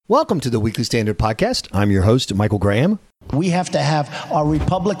Welcome to the Weekly Standard Podcast. I'm your host, Michael Graham. We have to have our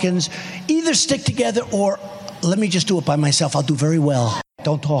Republicans either stick together or let me just do it by myself. I'll do very well.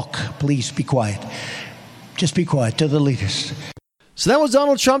 Don't talk. Please be quiet. Just be quiet to the leaders. So that was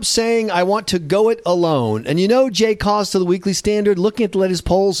Donald Trump saying, I want to go it alone. And you know, Jay Costa, the Weekly Standard, looking at the latest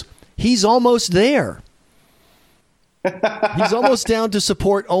polls, he's almost there. He's almost down to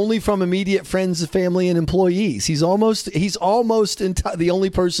support only from immediate friends, family, and employees. He's almost the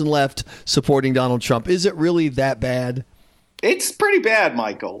only person left supporting Donald Trump. Is it really that bad? It's pretty bad,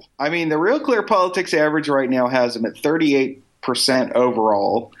 Michael. I mean, the Real Clear Politics average right now has him at 38%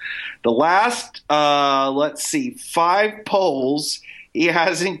 overall. The last, 5 polls, he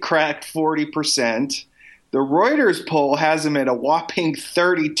hasn't cracked 40%. The Reuters poll has him at a whopping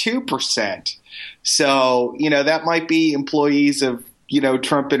 32%. So, that might be employees of,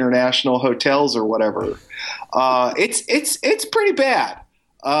 Trump International Hotels or whatever. It's pretty bad.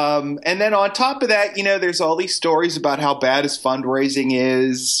 And then on top of that, there's all these stories about how bad his fundraising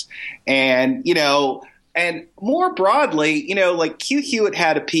is. And, and more broadly, like Q Hewitt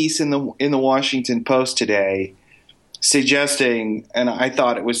had a piece in the Washington Post today suggesting, and I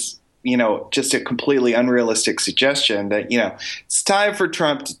thought it was, just a completely unrealistic suggestion that, it's time for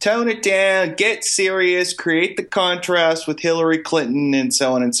Trump to tone it down, get serious, create the contrast with Hillary Clinton and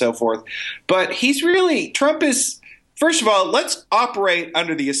so on and so forth. But Trump is, first of all, let's operate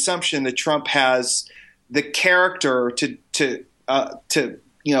under the assumption that Trump has the character to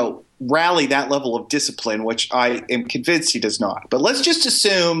rally that level of discipline, which I am convinced he does not. But let's just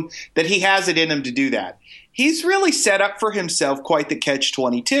assume that he has it in him to do that. He's really set up for himself quite the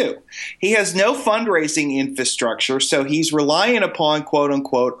catch-22. He has no fundraising infrastructure, so he's relying upon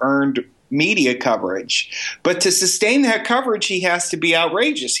quote-unquote earned media coverage. But to sustain that coverage, he has to be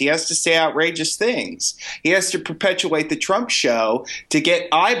outrageous. He has to say outrageous things. He has to perpetuate the Trump show to get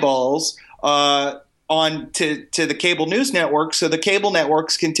eyeballs on to the cable news network, so the cable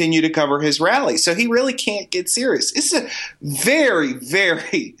networks continue to cover his rally. So he really can't get serious. It's a very,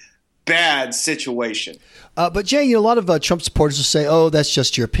 very bad situation. But Jay, a lot of Trump supporters will say, "Oh, that's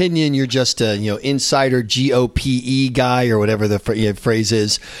just your opinion. You're just a insider GOPE guy or whatever the phrase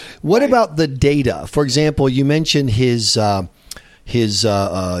is." What about the data? For example, you mentioned his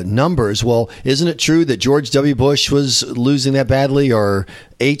numbers. Well, isn't it true that George W. Bush was losing that badly, or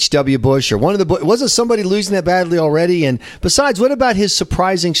H.W. Bush, or wasn't somebody losing that badly already? And besides, what about his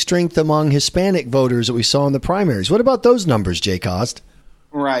surprising strength among Hispanic voters that we saw in the primaries? What about those numbers, Jay Cost?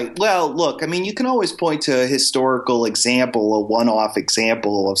 Right. Well, look, I mean, you can always point to a historical example, a one-off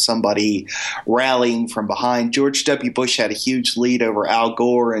example of somebody rallying from behind. George W. Bush had a huge lead over Al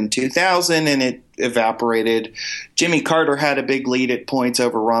Gore in 2000, and it evaporated. Jimmy Carter had a big lead at points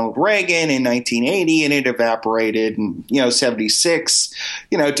over Ronald Reagan in 1980, and it evaporated in, 76,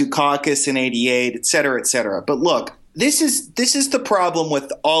 Dukakis in 88, et cetera, et cetera. But look, this is the problem with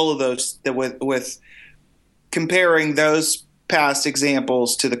all of those, with comparing those past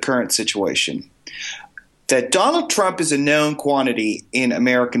examples to the current situation, that Donald Trump is a known quantity in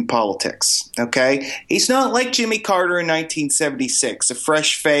American politics. Okay. He's not like Jimmy Carter in 1976, a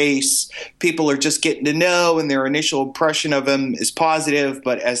fresh face. People are just getting to know, and their initial impression of him is positive.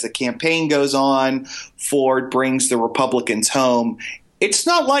 But as the campaign goes on, Ford brings the Republicans home. It's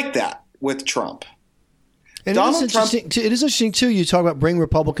not like that with Trump. And it is interesting, too. You talk about bring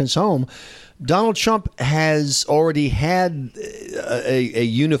Republicans home. Donald Trump has already had a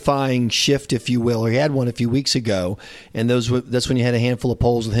unifying shift, if you will, or he had one a few weeks ago, and that's when you had a handful of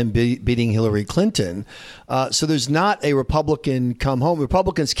polls with him beating Hillary Clinton. So there's not a Republican come home.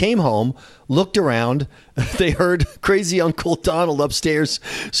 Republicans came home, looked around, they heard crazy Uncle Donald upstairs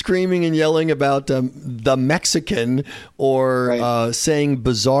screaming and yelling about the Mexican, or saying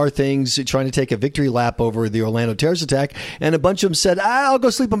bizarre things, trying to take a victory lap over the Orlando terrorist attack, and a bunch of them said, I'll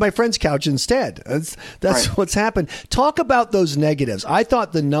go sleep on my friend's couch instead. That's what's happened. Talk about those negatives. I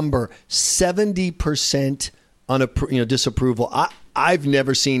thought the number 70% disapproval. I've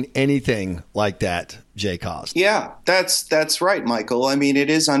never seen anything like that, Jay Cost. Yeah, that's right, Michael. I mean, it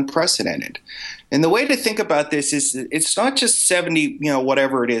is unprecedented. And the way to think about this is it's not just 70,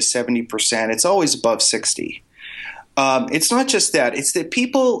 whatever it is, 70%. It's always above 60. It's not just that. It's that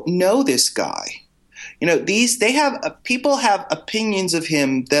people know this guy. People have opinions of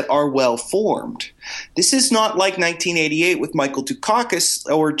him that are well formed. This is not like 1988 with Michael Dukakis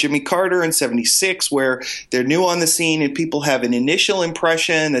or Jimmy Carter in 76, where they're new on the scene and people have an initial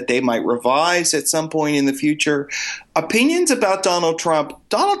impression that they might revise at some point in the future. Opinions about Donald Trump.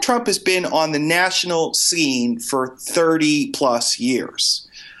 Donald Trump has been on the national scene for 30 plus years.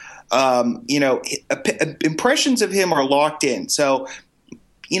 Impressions of him are locked in. So,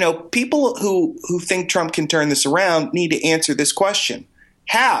 people who think Trump can turn this around need to answer this question.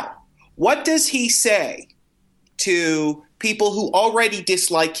 How? What does he say to people who already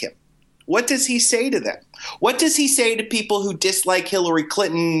dislike him? What does he say to them? What does he say to people who dislike Hillary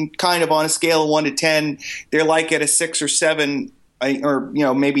Clinton kind of on a scale of 1 to 10? They're like at a 6 or 7, or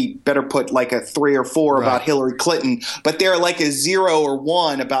maybe better put like a 3 or 4 about Hillary Clinton, but they're like a 0 or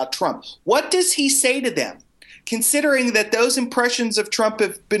 1 about Trump. What does he say to them? Considering that those impressions of Trump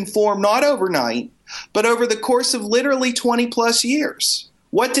have been formed not overnight, but over the course of literally 20 plus years.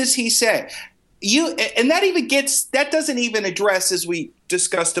 What does he say? That doesn't even address, as we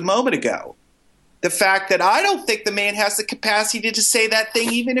discussed a moment ago, the fact that I don't think the man has the capacity to say that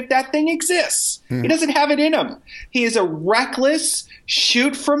thing, even if that thing exists. He doesn't have it in him. He is a reckless,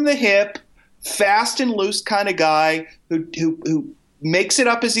 shoot from the hip, fast and loose kind of guy who makes it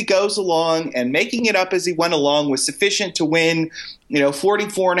up as he goes along, and making it up as he went along was sufficient to win,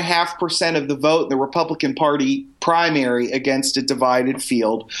 44.5% of the vote in the Republican Party primary against a divided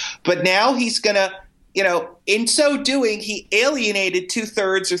field. But now he's going to, in so doing, he alienated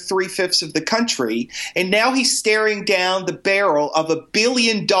 2/3 or 3/5 of the country. And now he's staring down the barrel of $1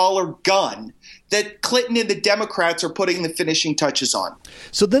 billion gun that Clinton and the Democrats are putting the finishing touches on.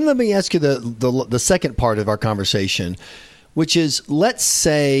 So then let me ask you the second part of our conversation, which is, let's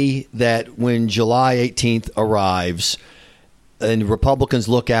say that when July 18th arrives and Republicans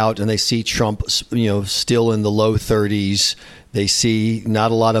look out and they see Trump, still in the low 30s. They see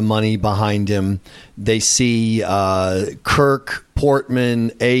not a lot of money behind him. They see Kirk, Portman,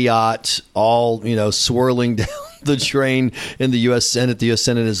 Ayotte all, swirling down the drain in the U.S. Senate. The U.S.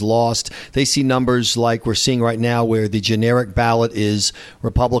 Senate is lost. They see numbers like we're seeing right now where the generic ballot is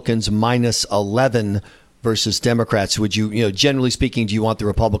Republicans -11 versus Democrats. Would you, generally speaking, do you want the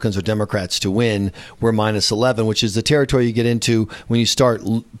Republicans or Democrats to win? We're -11, which is the territory you get into when you start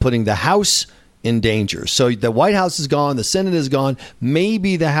putting the House in danger. So the White House is gone, the Senate is gone,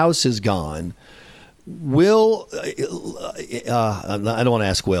 maybe the House is gone. I don't want to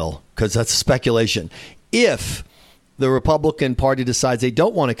ask will, because that's speculation. If the Republican Party decides they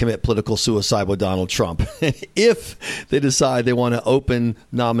don't want to commit political suicide with Donald Trump, if they decide they want to open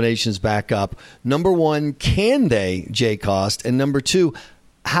nominations back up, number one, can they, Jay Cost? And number two,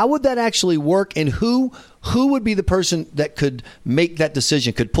 how would that actually work? And who would be the person that could make that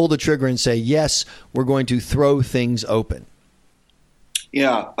decision, could pull the trigger and say, yes, we're going to throw things open?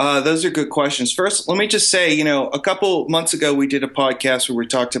 Yeah, those are good questions. First, let me just say, a couple months ago, we did a podcast where we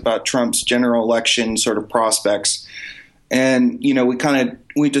talked about Trump's general election sort of prospects. And,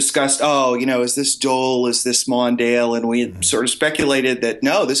 we discussed, is this Dole? Is this Mondale? And we sort of speculated that,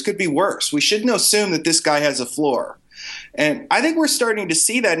 no, this could be worse. We shouldn't assume that this guy has a floor. And I think we're starting to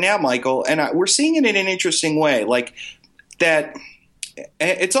see that now, Michael, and we're seeing it in an interesting way, like that.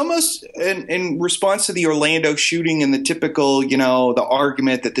 It's almost in response to the Orlando shooting and the typical, the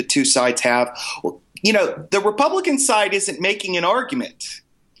argument that the two sides have. Well, the Republican side isn't making an argument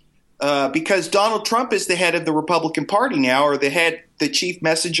because Donald Trump is the head of the Republican Party now, or the chief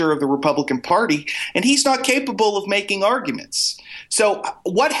messenger of the Republican Party, and he's not capable of making arguments. So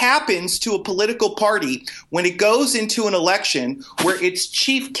what happens to a political party when it goes into an election where its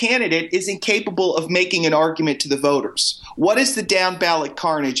chief candidate is incapable of making an argument to the voters? What is the down ballot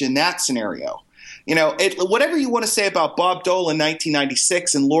carnage in that scenario? Whatever you want to say about Bob Dole in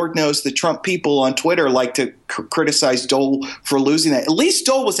 1996, and Lord knows the Trump people on Twitter like to criticize Dole for losing that. At least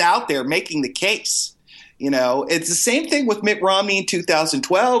Dole was out there making the case. It's the same thing with Mitt Romney in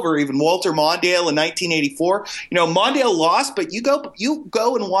 2012, or even Walter Mondale in 1984. Mondale lost, but you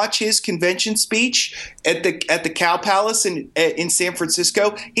go and watch his convention speech at the Cow Palace in San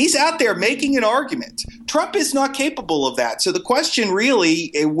Francisco. He's out there making an argument. Trump is not capable of that. So the question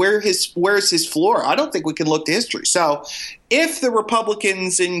really, where is his floor? I don't think we can look to history. So if the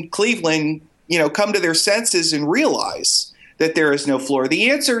Republicans in Cleveland, come to their senses and realize that there is no floor,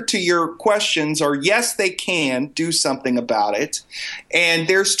 the answer to your questions are yes, they can do something about it. And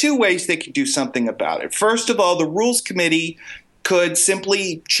there's two ways they can do something about it. First of all, the Rules Committee could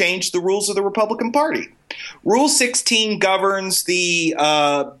simply change the rules of the Republican Party. Rule 16 governs the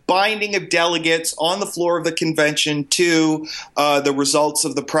binding of delegates on the floor of the convention to the results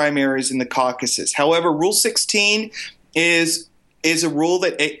of the primaries and the caucuses. However, Rule 16 is a rule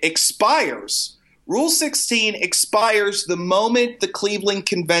that expires. Rule 16 expires the moment the Cleveland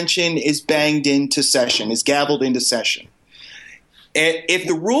Convention is banged into session, is gavelled into session. If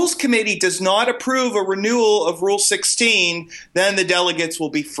the Rules Committee does not approve a renewal of Rule 16, then the delegates will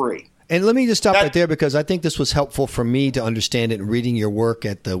be free. And let me just stop right there, because I think this was helpful for me to understand it in reading your work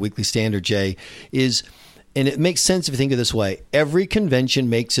at the Weekly Standard, Jay, is And it makes sense if you think of it this way. Every convention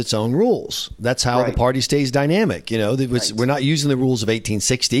makes its own rules. That's how the party stays dynamic. We're not using the rules of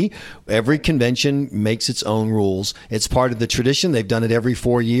 1860. Every convention makes its own rules. It's part of the tradition. They've done it every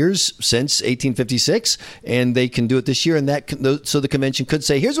 4 years since 1856, and they can do it this year. And so the convention could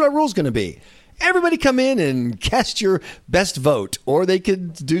say, here's what our rule's going to be. Everybody come in and cast your best vote, or they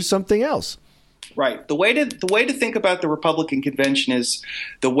could do something else. Right. The way to think about the Republican convention is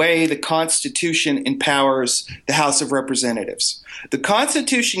the way the Constitution empowers the House of Representatives. The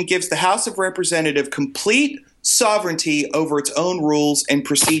Constitution gives the House of Representatives complete sovereignty over its own rules and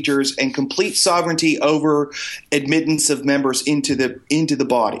procedures and complete sovereignty over admittance of members into the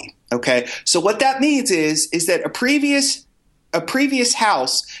body. Okay. So what that means is that a previous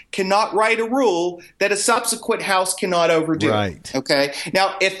House cannot write a rule that a subsequent House cannot overdo. Right. Okay.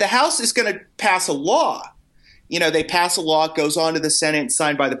 Now, if the House is going to pass a law, they pass a law, it goes on to the Senate,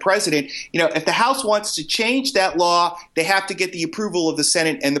 signed by the president. If the House wants to change that law, they have to get the approval of the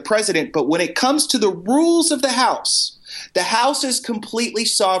Senate and the president. But when it comes to the rules of the House is completely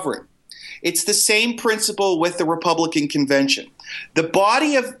sovereign. It's the same principle with the Republican convention. The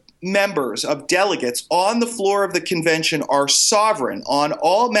body of members of delegates on the floor of the convention are sovereign on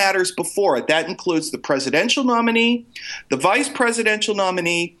all matters before it. That includes the presidential nominee, the vice presidential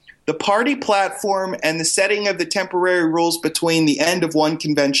nominee, the party platform, and the setting of the temporary rules between the end of one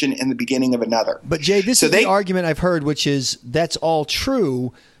convention and the beginning of another. But Jay, this is the argument I've heard, which is that's all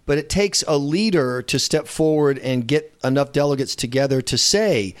true, but it takes a leader to step forward and get enough delegates together to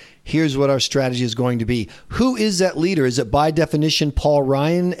say, here's what our strategy is going to be. Who is that leader? Is it by definition Paul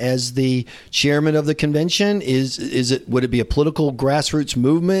Ryan as the chairman of the convention? Would it be a political grassroots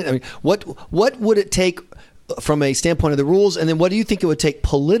movement? I mean, what would it take from a standpoint of the rules, and then what do you think it would take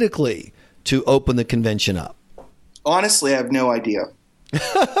politically to open the convention up? Honestly, I have no idea. This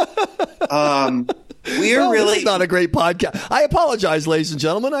is not a great podcast. I apologize, ladies and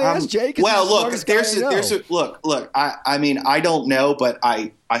gentlemen. I asked Jake. Well, look, I don't know, but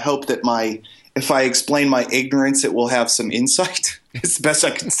I hope that if I explain my ignorance, it will have some insight. It's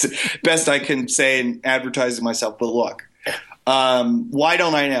the best I can say in advertising myself. But look, why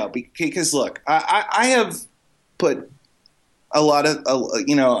don't I know? Because look, I have put a lot of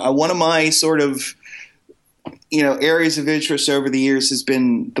one of my sort of areas of interest over the years has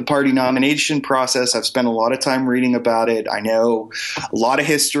been the party nomination process. I've spent a lot of time reading about it. I know a lot of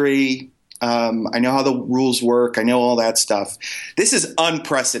history. I know how the rules work. I know all that stuff. This is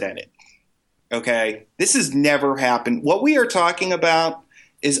unprecedented. Okay. This has never happened. What we are talking about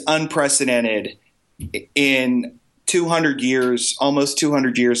is unprecedented in 200 years, almost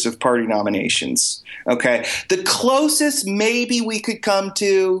 200 years of party nominations. Okay. The closest maybe we could come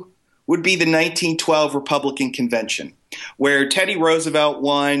to would be the 1912 Republican Convention, where Teddy Roosevelt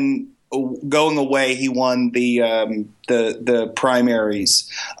won. Going away, he won the primaries,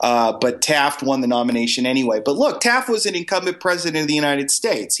 but Taft won the nomination anyway. But look, Taft was an incumbent president of the United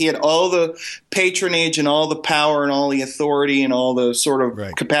States. He had all the patronage and all the power and all the authority and all the sort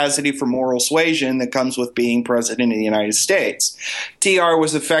of capacity for moral suasion that comes with being president of the United States. TR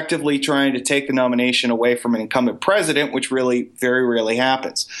was effectively trying to take the nomination away from an incumbent president, which really very rarely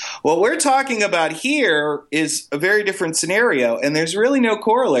happens. What we're talking about here is a very different scenario, and there's really no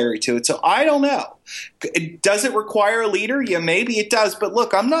corollary to it. So I don't know. Does it require a leader? Yeah, maybe it does. But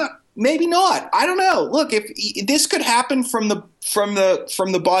look, maybe not. I don't know. Look, if this could happen from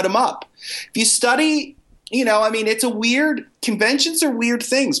the bottom up. If you study, it's a weird. Conventions are weird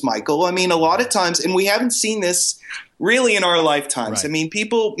things, Michael. I mean, a lot of times, and we haven't seen this really in our lifetimes. Right. I mean,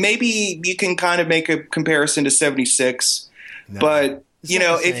 people. Maybe you can kind of make a comparison to '76, but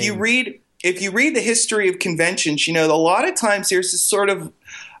if you read the history of conventions, a lot of times there's this sort of,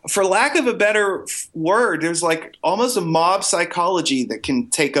 for lack of a better word, there's like almost a mob psychology that can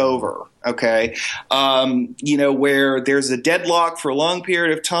take over, okay? Where there's a deadlock for a long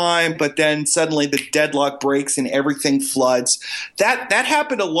period of time, but then suddenly the deadlock breaks and everything floods. That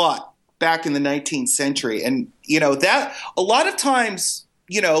happened a lot back in the 19th century. And, that a lot of times,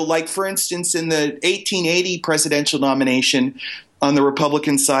 like for instance, in the 1880 presidential nomination, on the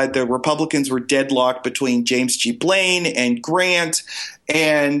Republican side, the Republicans were deadlocked between James G. Blaine and Grant,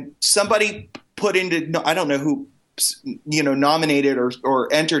 and somebody put into, I don't know who, nominated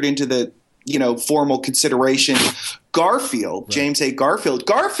or entered into the, formal consideration, Garfield, right. James A. Garfield.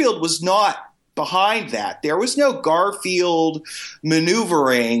 Garfield was not behind that. There was no Garfield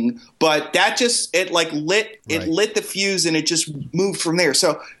maneuvering, but that just, it lit the fuse and it just moved from there.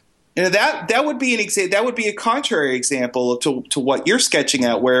 So, that would be a contrary example to what you're sketching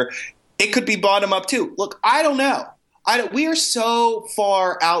out, where it could be bottom up too. Look, I don't know. We are so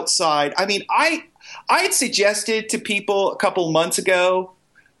far outside. I mean, I had suggested to people a couple of months ago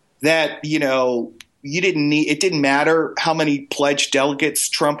that, it didn't matter how many pledged delegates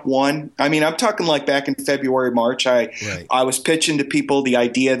Trump won. I mean, I'm talking like back in February, March. I was pitching to people the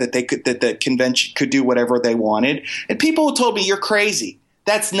idea that that the convention could do whatever they wanted. And people told me, you're crazy.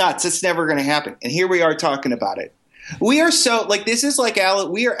 That's nuts. It's never going to happen. And here we are talking about it. We are so this is like Alice.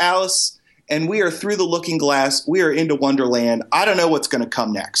 We are Alice and we are through the looking glass. We are into Wonderland. I don't know what's going to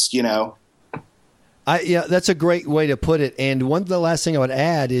come next, Yeah, that's a great way to put it. And the last thing I would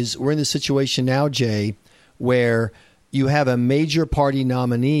add is we're in the situation now, Jay, where you have a major party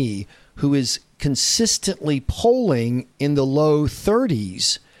nominee who is consistently polling in the low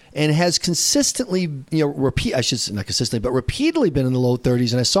 30s and has consistently, repeatedly been in the low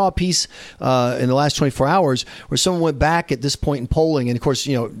 30s. And I saw a piece in the last 24 hours where someone went back at this point in polling. And of course,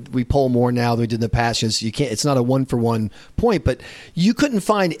 we poll more now than we did in the past. It's not a 1-for-1 point, but you couldn't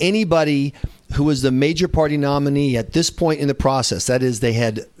find anybody who was the major party nominee at this point in the process. That is, they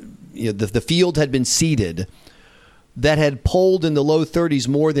had, the field had been seeded, that had polled in the low 30s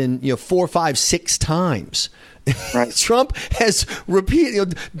more than 4, 5, 6 times. Right. Trump has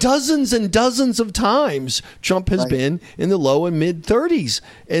repeated dozens and dozens of times. Trump has been in the low and mid 30s,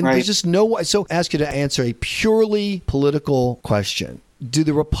 and there's just no way. So, I ask you to answer a purely political question: do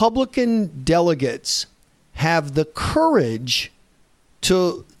the Republican delegates have the courage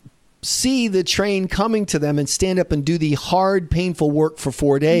to see the train coming to them and stand up and do the hard, painful work for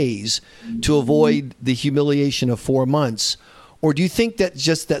 4 days to avoid the humiliation of 4 months? Or do you think that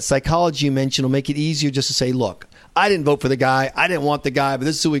just that psychology you mentioned will make it easier just to say, look, I didn't vote for the guy. I didn't want the guy, but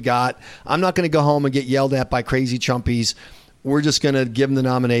this is who we got. I'm not going to go home and get yelled at by crazy Trumpies. We're just going to give him the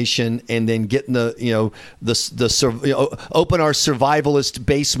nomination and then get in open our survivalist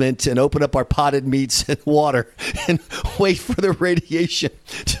basement and open up our potted meats and water and wait for the radiation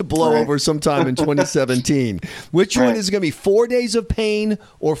to blow over sometime in 2017. Which one is going to be 4 days of pain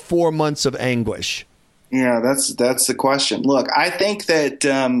or 4 months of anguish? Yeah, that's the question. Look, I think that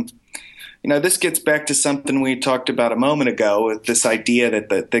this gets back to something we talked about a moment ago with this idea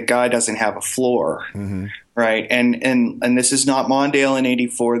that the guy doesn't have a floor, right? And this is not Mondale in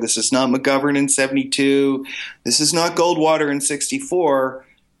 '84. This is not McGovern in '72. This is not Goldwater in '64.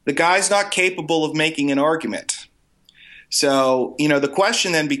 The guy's not capable of making an argument. So, the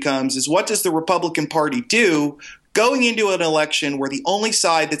question then becomes is what does the Republican Party do going into an election where the only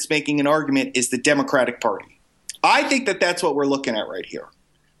side that's making an argument is the Democratic Party? I think that that's what we're looking at right here.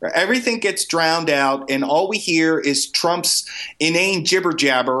 Everything gets drowned out, and all we hear is Trump's inane jibber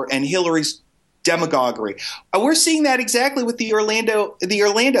jabber and Hillary's demagoguery. We're seeing that exactly with the Orlando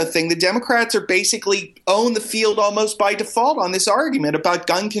thing. The Democrats are basically own the field almost by default on this argument about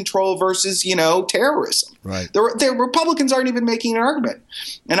gun control versus, terrorism. Right. The Republicans aren't even making an argument.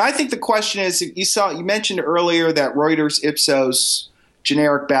 And I think the question is, you mentioned earlier that Reuters Ipsos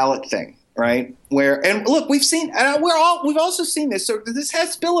generic ballot thing. Right. And look, we've also seen this. So this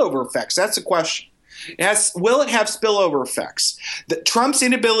has spillover effects. That's the question. Will it have spillover effects? Trump's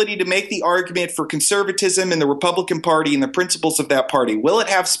inability to make the argument for conservatism in the Republican Party and the principles of that party, will it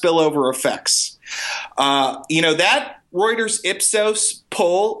have spillover effects? That Reuters Ipsos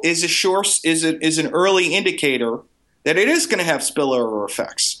poll is an early indicator that it is going to have spillover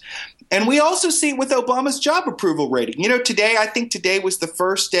effects. And we also see it with Obama's job approval rating. I think today was the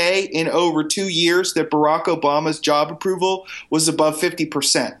first day in over 2 years that Barack Obama's job approval was above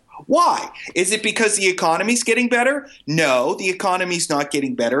 50%. Why? Is it because the economy's getting better? No, the economy's not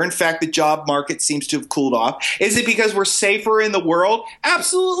getting better. In fact, the job market seems to have cooled off. Is it because we're safer in the world?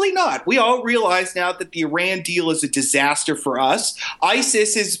 Absolutely not. We all realize now that the Iran deal is a disaster for us.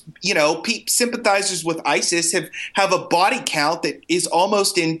 ISIS is, sympathizers with ISIS have a body count that is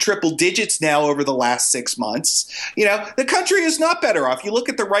almost in triple digits now over the last 6 months. The country is not better off. You look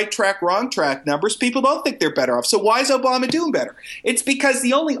at the right track, wrong track numbers, people don't think they're better off. So why is Obama doing better? It's because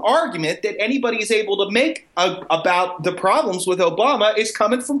the only argument that anybody is able to make about the problems with Obama is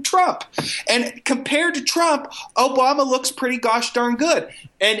coming from Trump. And compared to Trump, Obama looks pretty gosh darn good.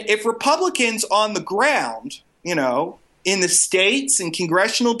 And if Republicans on the ground, in the states and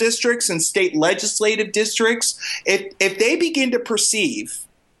congressional districts and state legislative districts, if they begin to perceive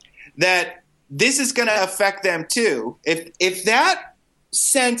that this is going to affect them too, if that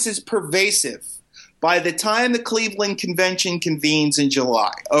sense is pervasive, by the time the Cleveland Convention convenes in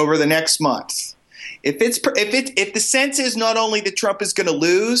July, over the next month, if the sense is not only that Trump is going to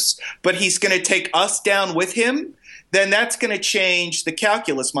lose, but he's going to take us down with him, then that's going to change the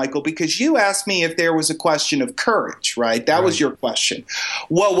calculus, Michael, because you asked me if there was a question of courage, right? That was your question.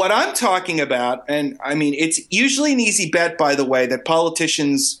 Well, what I'm talking about, and I mean, it's usually an easy bet, by the way, that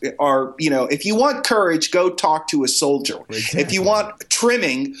politicians are, if you want courage, go talk to a soldier. Exactly. If you want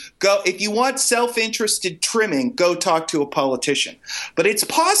trimming, if you want self-interested trimming, go talk to a politician. But it's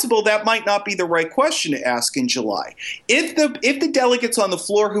possible that might not be the right question to ask in July. If the delegates on the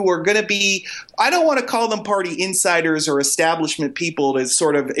floor who are going to be, I don't want to call them party insiders or establishment people as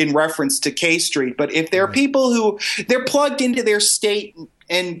sort of in reference to K Street, but if they're people who they're plugged into their state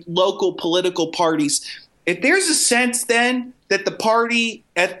and local political parties, if there's a sense then that the party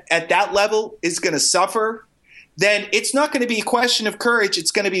at that level is going to suffer, then it's not going to be a question of courage.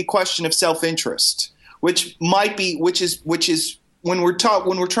 It's going to be a question of self-interest, which is when we're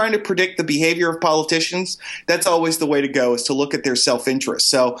trying to predict the behavior of politicians, that's always the way to go, is to look at their self-interest.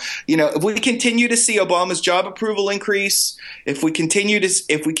 So, if we continue to see Obama's job approval increase, if we continue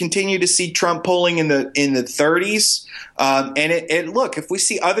to see Trump polling in the 30s, look, if we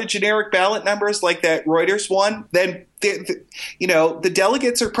see other generic ballot numbers like that Reuters one, then the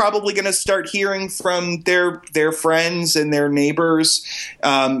delegates are probably going to start hearing from their friends and their neighbors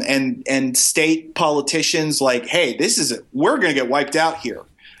and state politicians like, hey, we're going to get wiped out here.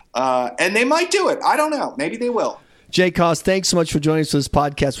 And they might do it. I don't know. Maybe they will. Jay Koss, thanks so much for joining us for this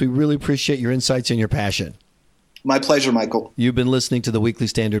podcast. We really appreciate your insights and your passion. My pleasure, Michael. You've been listening to the Weekly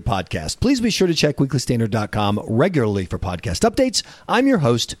Standard podcast. Please be sure to check weeklystandard.com regularly for podcast updates. I'm your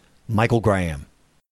host, Michael Graham.